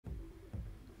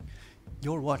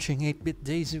You're watching 8-Bit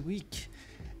Days a Week,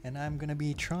 and I'm gonna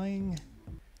be trying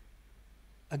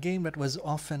a game that was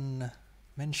often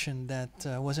mentioned that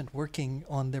wasn't working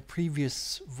on the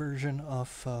previous version of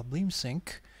BleemSync,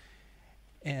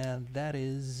 and that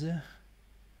is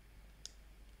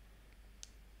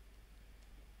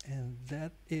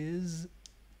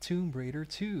Tomb Raider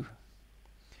 2.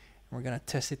 We're gonna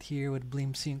test it here with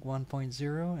BleemSync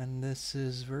 1.0, and this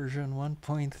is version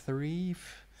 1.3.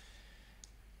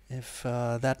 If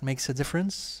that makes a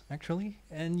difference, actually.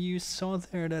 And you saw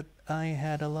there that I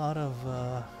had a lot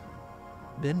of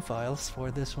bin files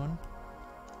for this one.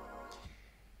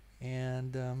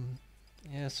 And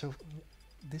yeah, so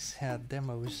this had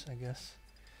demos, I guess.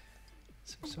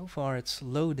 So far it's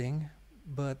loading,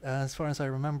 but as far as I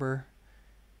remember,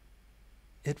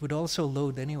 it would also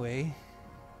load anyway,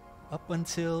 up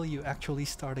until you actually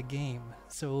start a game.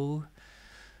 So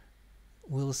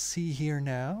we'll see here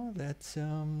now that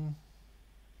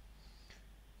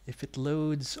if it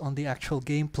loads on the actual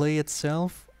gameplay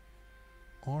itself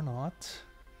or not.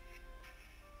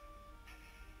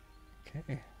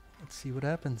 Okay, let's see what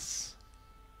happens.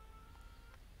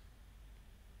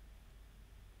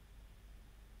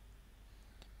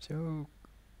 So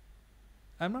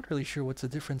I'm not really sure what's the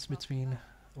difference between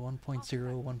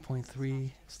 1.0,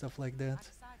 1.3, stuff like that.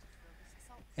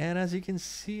 And as you can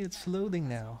see, it's loading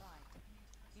now.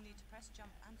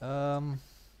 Tomb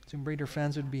Raider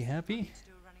fans would be happy,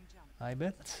 I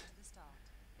bet.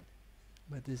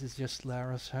 But this is just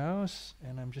Lara's house,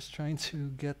 and I'm just trying to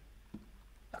get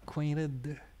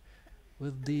acquainted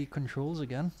with the controls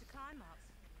again. To climb up,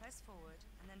 press forward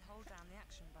and then hold down the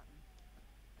action button.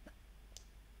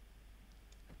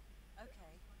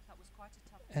 Okay, that was quite a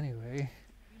tough one. Anyway,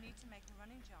 You need to make a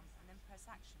running jump and then press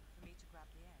action for me to grab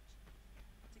the edge.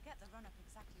 To get the run up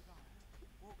exactly right,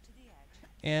 walk to the edge.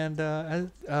 and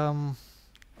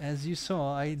as you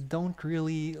saw, I don't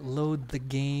really load the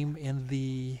game in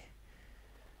the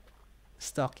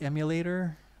stock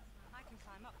emulator. I can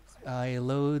climb up this way. I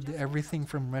load everything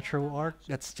from RetroArch.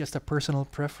 That's just a personal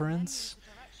preference. Then use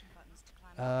the direction buttons to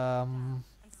climb up, down,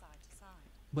 and side to side.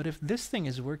 But if this thing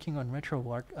is working on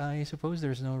RetroArch, I suppose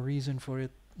there's no reason for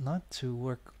it not to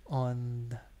work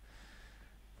on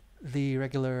the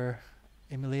regular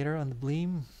emulator on the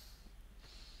Bleem.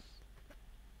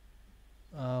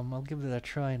 I'll give it a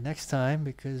try next time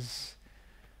because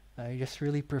I just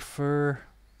really prefer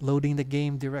loading the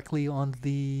game directly on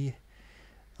the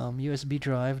USB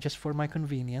drive just for my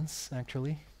convenience,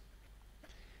 actually.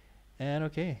 And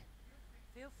okay,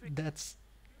 Feel free. that's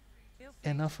Feel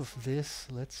free enough to of this.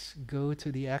 Let's go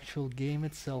to the actual game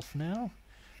itself now,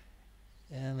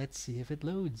 and let's see if it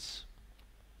loads.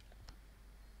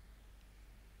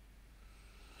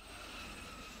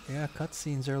 Yeah,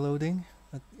 cutscenes are loading.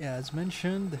 But yeah, as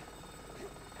mentioned,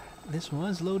 this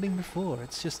was loading before.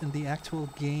 It's just in the actual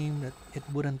game that it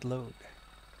wouldn't load.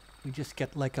 We just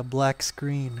get like a black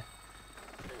screen.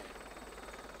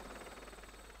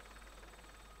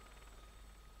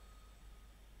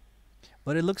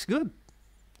 But it looks good.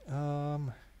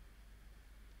 So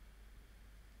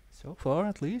far,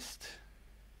 at least.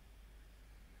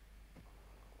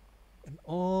 In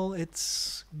all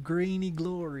its grainy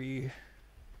glory.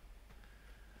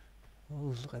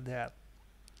 Oh, look at that.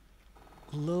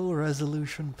 Low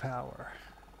resolution power.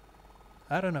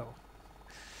 I don't know.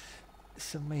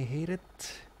 Some may hate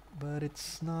it, but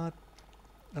it's not,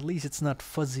 at least it's not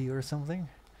fuzzy or something.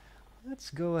 Let's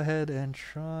go ahead and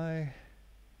try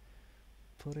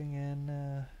putting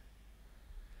in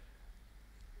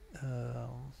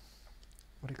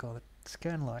what do you call it?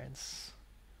 Scan lines.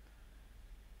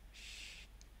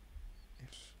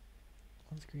 If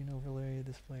on-screen overlay,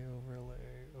 display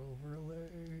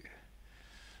overlay,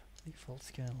 default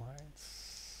scan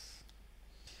lines.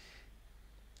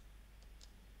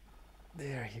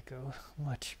 There you go,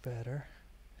 much better.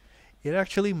 It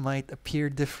actually might appear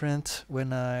different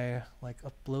when I like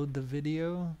upload the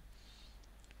video.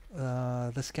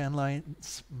 The scan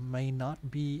lines may not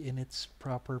be in its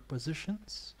proper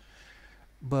positions,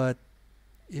 but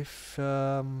if you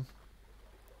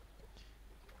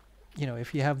know,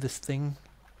 if you have this thing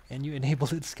and you enable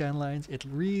its scan lines, it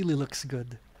really looks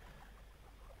good.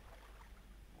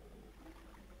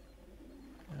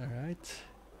 Alright.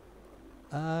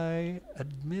 I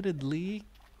admittedly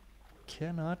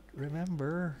cannot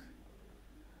remember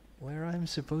where I'm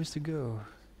supposed to go.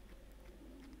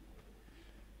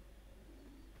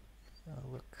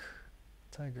 Oh, look.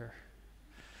 Tiger.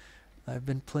 I've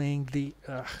been playing the...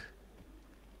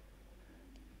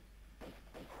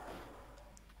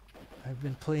 I've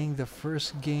been playing the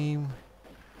first game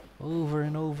over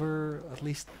and over, at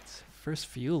least first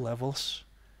few levels.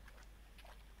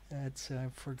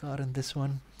 I've forgotten this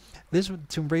one. This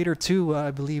Tomb Raider 2,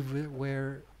 I believe,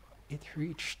 where it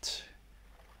reached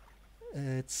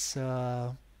its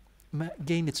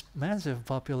gained its massive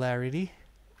popularity.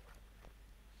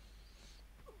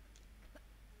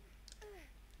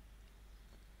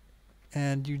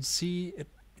 And you'd see it,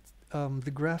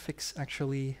 the graphics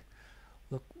actually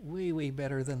look way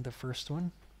better than the first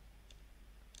one.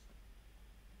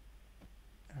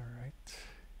 Alright,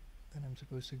 then I'm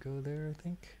supposed to go there, I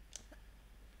think.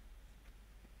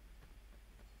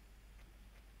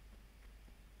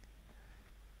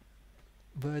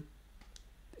 But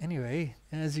anyway,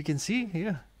 as you can see,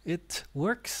 yeah, it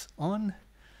works on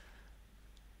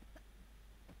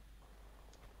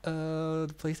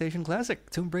the PlayStation Classic,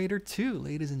 Tomb Raider 2,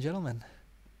 ladies and gentlemen.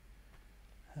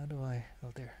 How do I...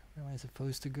 oh, there. Where am I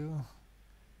supposed to go?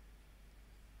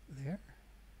 There?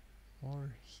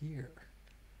 Or here?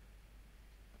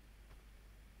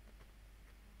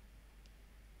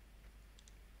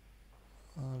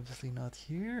 Obviously not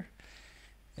here.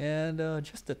 And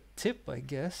just a tip, I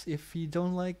guess, if you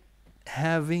don't like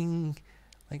having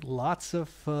like lots of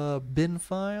bin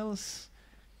files,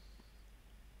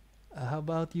 how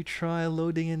about you try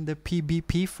loading in the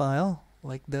PBP file,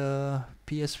 like the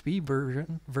PSP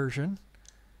version,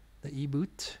 the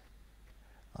eBoot.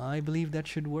 I believe that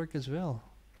should work as well.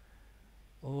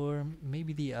 Or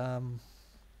maybe the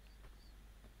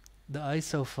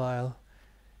ISO file.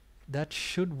 That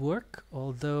should work,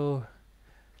 although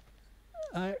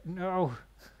no.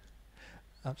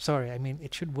 I'm sorry, I mean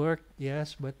it should work,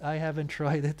 yes, but I haven't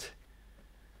tried it.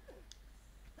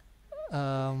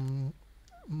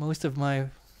 Most of my,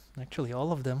 actually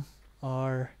all of them,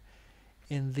 are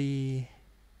in the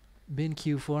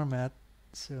BinQ format,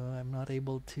 so I'm not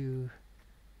able to...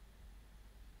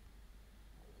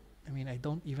 I mean, I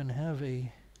don't even have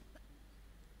a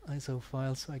ISO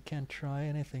file, so I can't try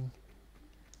anything.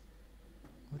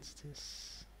 What's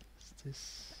this? What's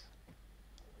this?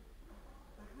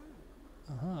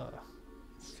 Aha,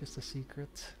 it's just a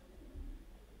secret.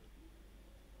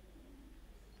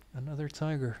 Another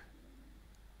tiger.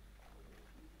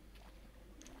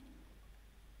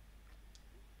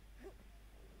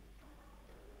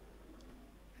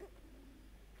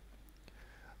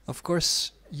 Of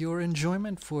course, your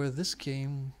enjoyment for this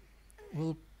game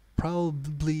will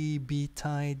probably be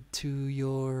tied to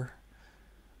your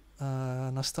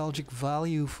nostalgic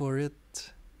value for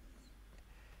it.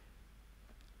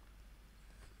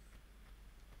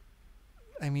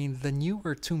 I mean, the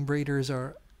newer Tomb Raiders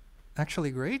are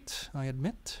actually great, I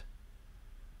admit.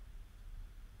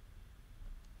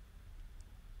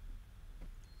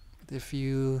 But if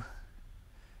you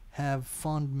have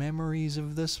fond memories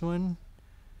of this one,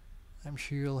 I'm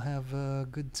sure you'll have a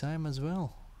good time as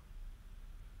well.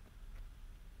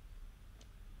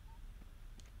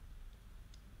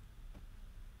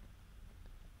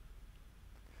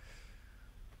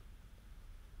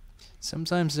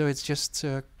 Sometimes though it's just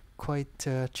quite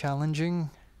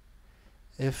challenging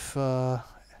if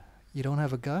you don't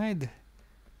have a guide.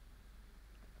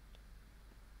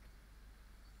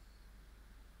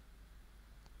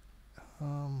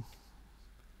 I'm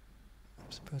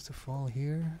supposed to fall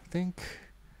here, I think.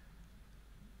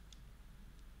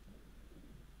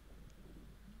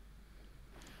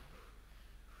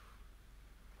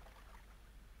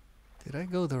 Did I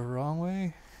go the wrong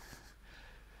way?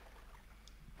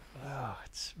 Wow,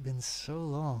 it's been so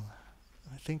long.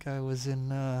 I think I was in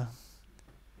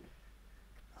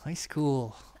high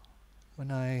school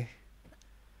when I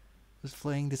was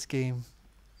playing this game,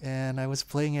 and I was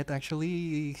playing it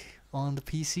actually on the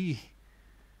PC.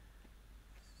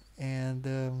 And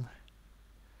the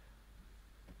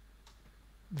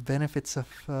benefits of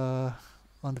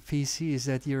on the PC is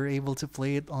that you're able to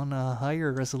play it on a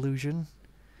higher resolution.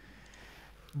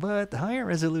 But higher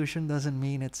resolution doesn't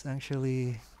mean it's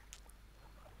actually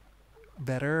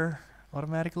better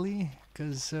automatically,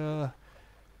 because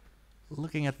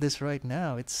looking at this right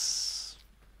now, it's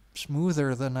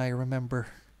smoother than I remember.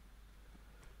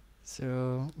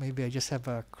 So maybe I just have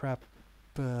a crap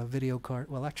video card.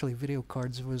 Well, actually video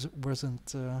cards wasn't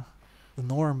the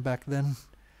norm back then.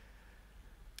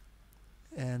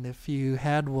 And if you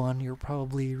had one, you're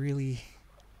probably really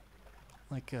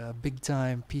like a big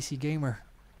time PC gamer.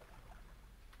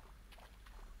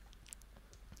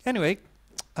 Anyway,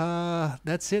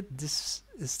 that's it. This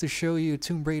is to show you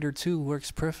Tomb Raider 2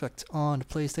 works perfect on the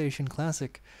PlayStation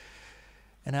Classic.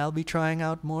 And I'll be trying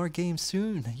out more games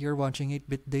soon. You're watching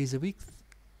 8-Bit Days a Week.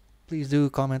 Please do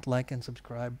comment, like, and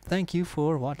subscribe. Thank you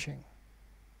for watching.